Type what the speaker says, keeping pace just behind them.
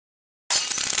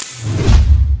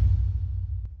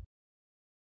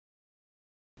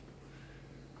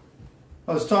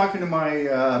I was talking to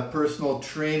my personal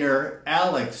trainer,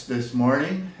 Alex, this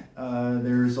morning.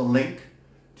 There's a link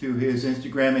to his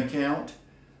Instagram account.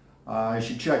 You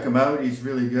should check him out. He's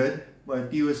really good.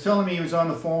 But he was telling me he was on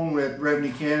the phone with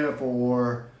Revenue Canada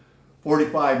for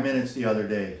 45 minutes the other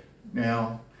day.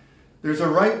 Now, there's a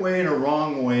right way and a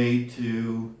wrong way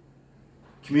to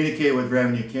communicate with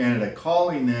Revenue Canada.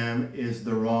 Calling them is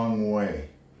the wrong way.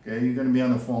 Okay, you're going to be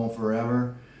on the phone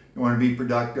forever. You want to be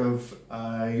productive.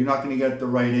 You're not going to get the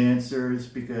right answers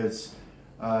because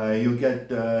you'll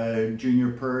get a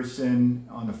junior person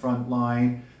on the front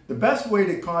line. The best way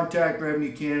to contact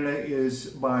Revenue Canada is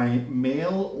by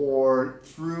mail or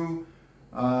through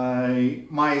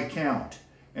my account.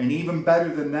 And even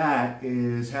better than that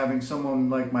is having someone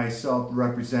like myself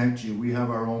represent you. We have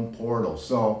our own portal.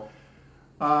 So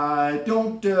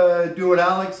don't do what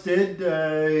Alex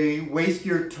did. Waste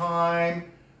your time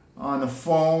on the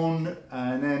phone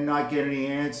and then not get any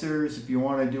answers. If you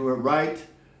want to do it right,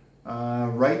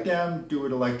 write down, do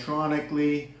it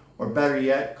electronically, or better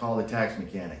yet, call the tax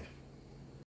mechanic.